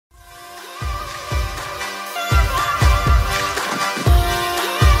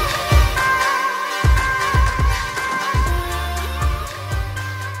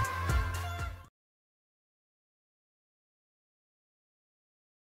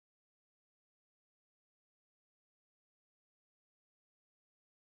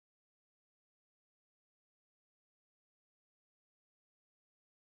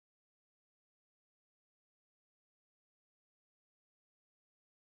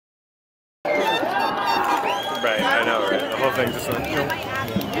Right, I know, right? The whole thing just went.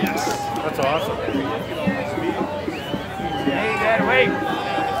 Yes. That's awesome. Hey, Dad, wait.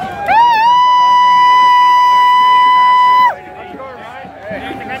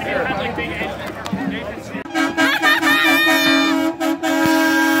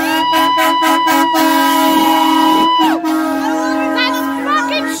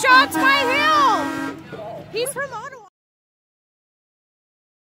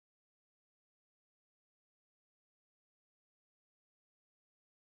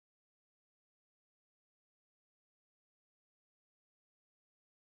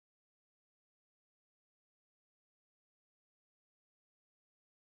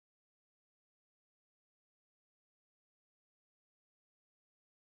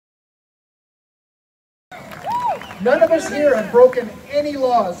 None of us here have broken any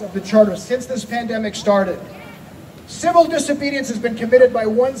laws of the Charter since this pandemic started. Civil disobedience has been committed by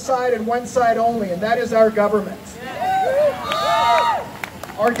one side and one side only, and that is our government.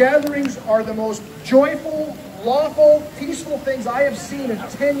 Our gatherings are the most joyful, lawful, peaceful things I have seen in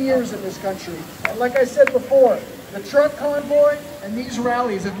 10 years in this country. And like I said before, the truck convoy and these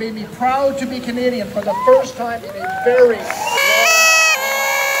rallies have made me proud to be Canadian for the first time in a very long time.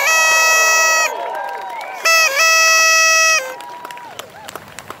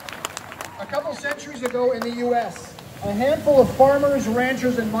 A couple centuries ago in the U.S., a handful of farmers,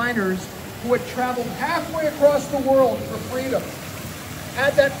 ranchers, and miners who had traveled halfway across the world for freedom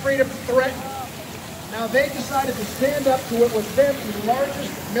had that freedom threatened. Now they decided to stand up to what was then the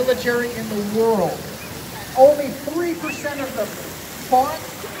largest military in the world. Only 3% of them fought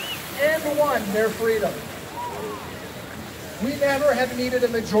and won their freedom. We never have needed a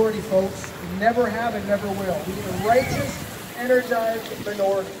majority, folks. We never have and never will. We need a righteous, energized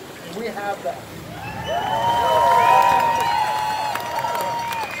minority. And we have that.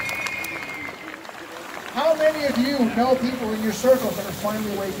 How many of you know people in your circles that are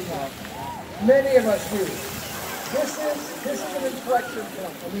finally waking up? Many of us do. This is an inflection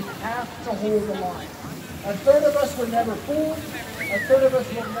point, and we have to hold the line. A third of us were never fooled. A third of us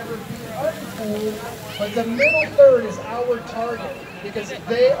will never be unfooled. But the middle third is our target because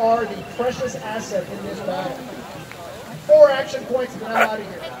they are the precious asset in this battle. 4 action points and I'm out of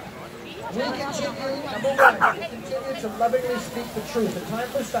here. We continue, number 1, we continue to lovingly speak the truth. The time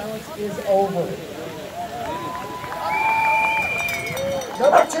for silence is over.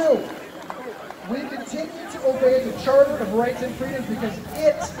 Number 2, we continue to obey the Charter of Rights and Freedoms because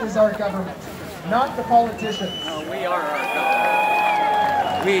it is our government, not the politicians. No, we are our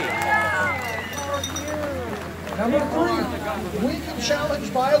government. We. Number 3, we can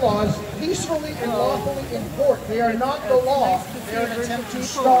challenge bylaws peacefully and lawfully in court. They are not the law, they are an attempt to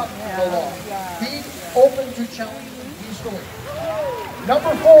stop the law. Be open to challenging them peacefully.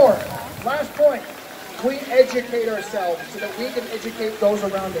 Number 4, last point, we educate ourselves so that we can educate those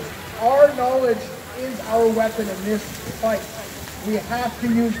around us. Our knowledge is our weapon in this fight. We have to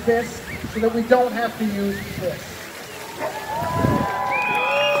use this so that we don't have to use this.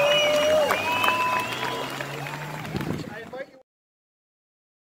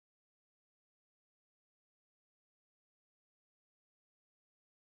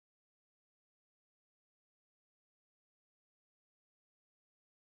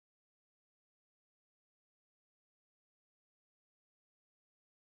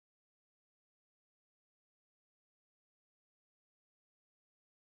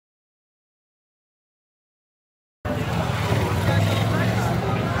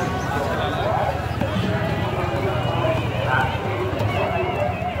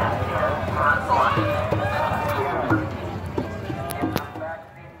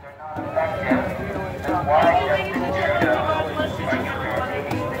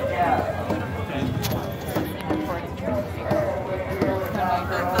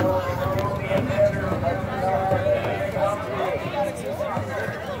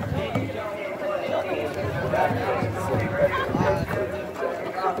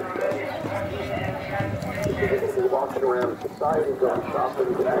 Walking around society, going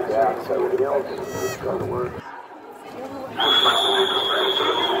shopping, getting gas, everything else, and just go to work.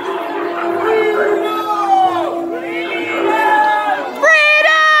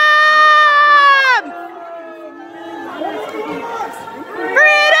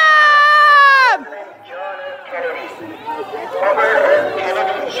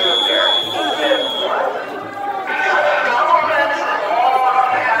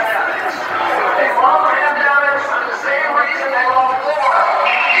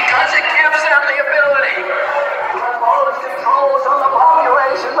 Because it gives them the ability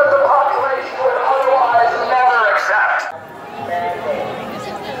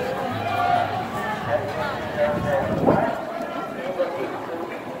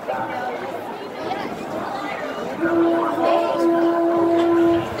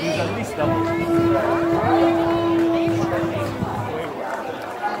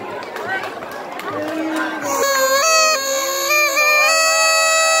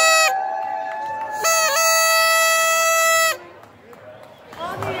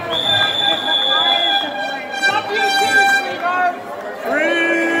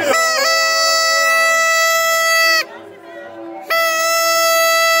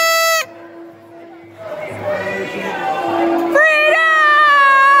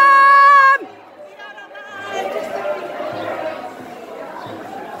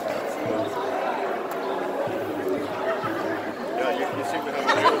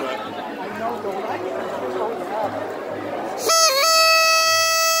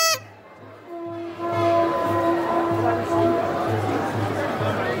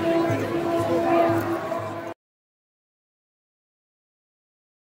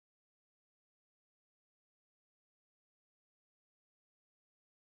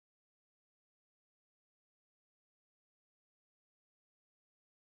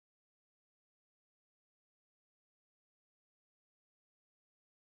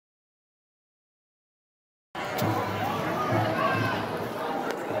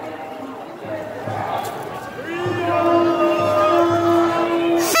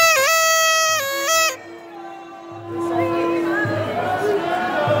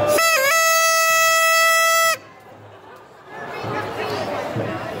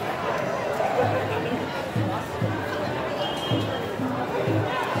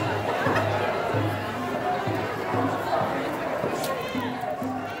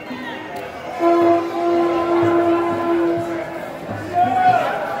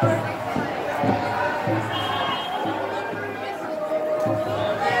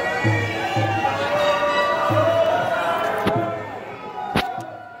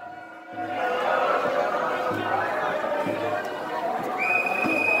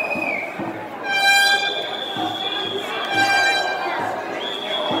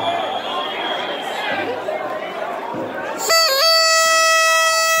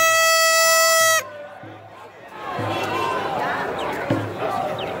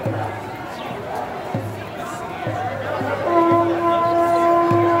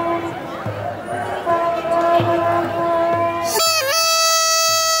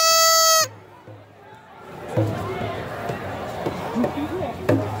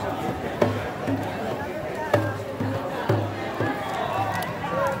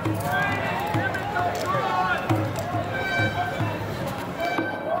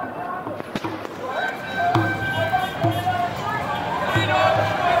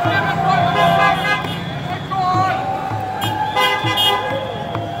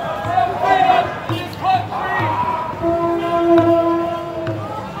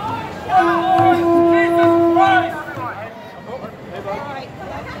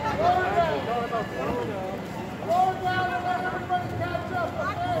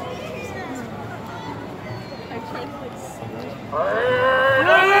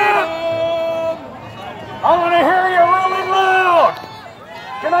I want to hear you really loud.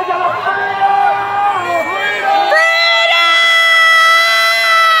 Can I get a freedom? Freedom!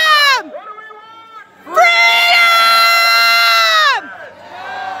 Freedom! Freedom!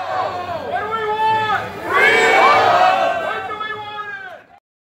 What do we want? Freedom! When do we want it?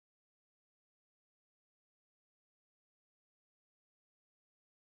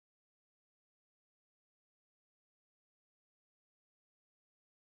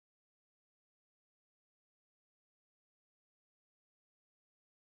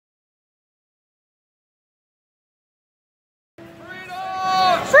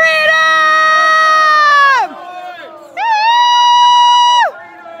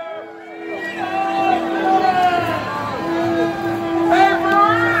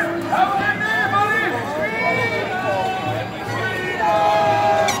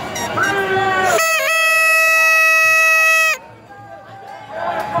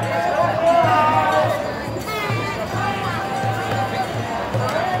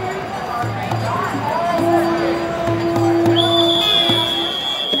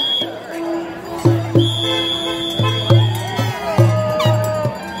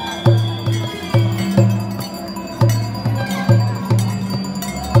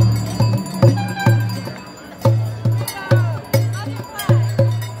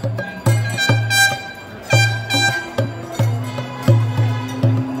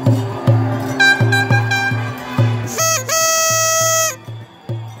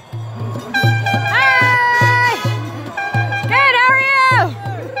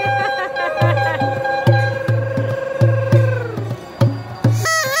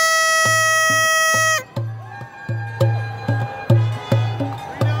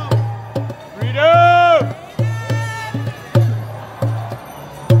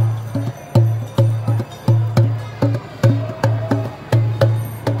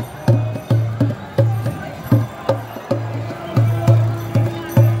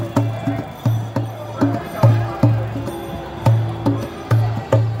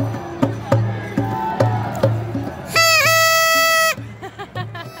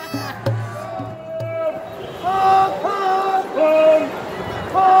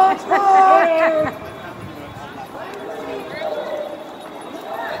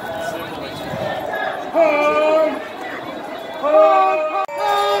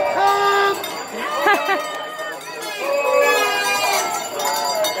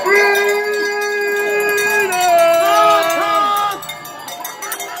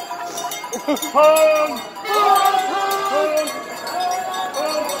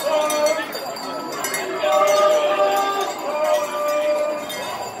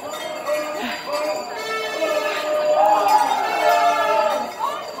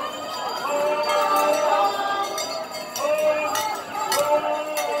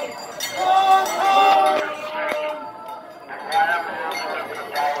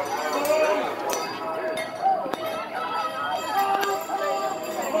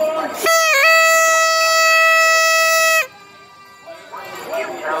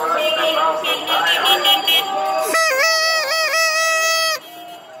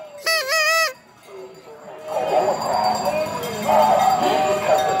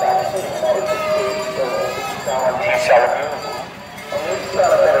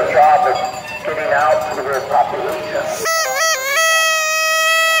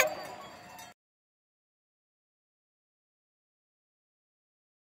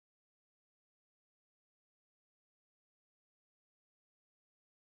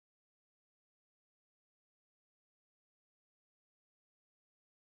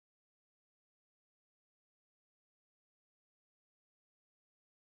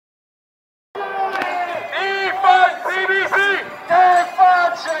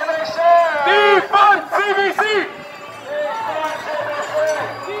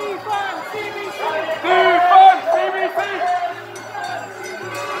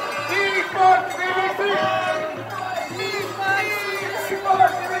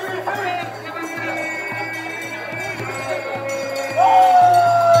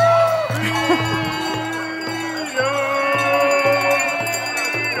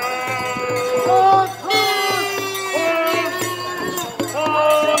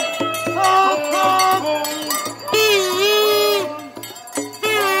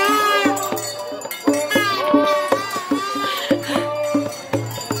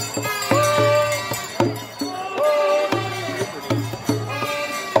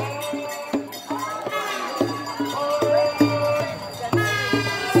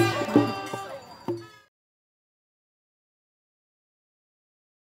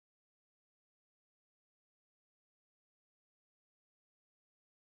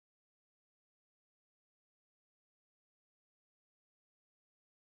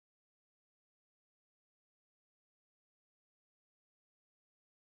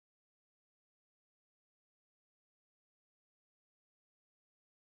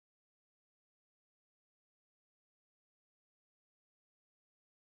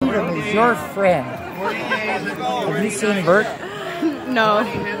 Freedom is your friend. Have you seen Bert? No.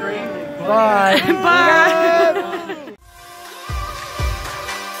 Bye. Bye.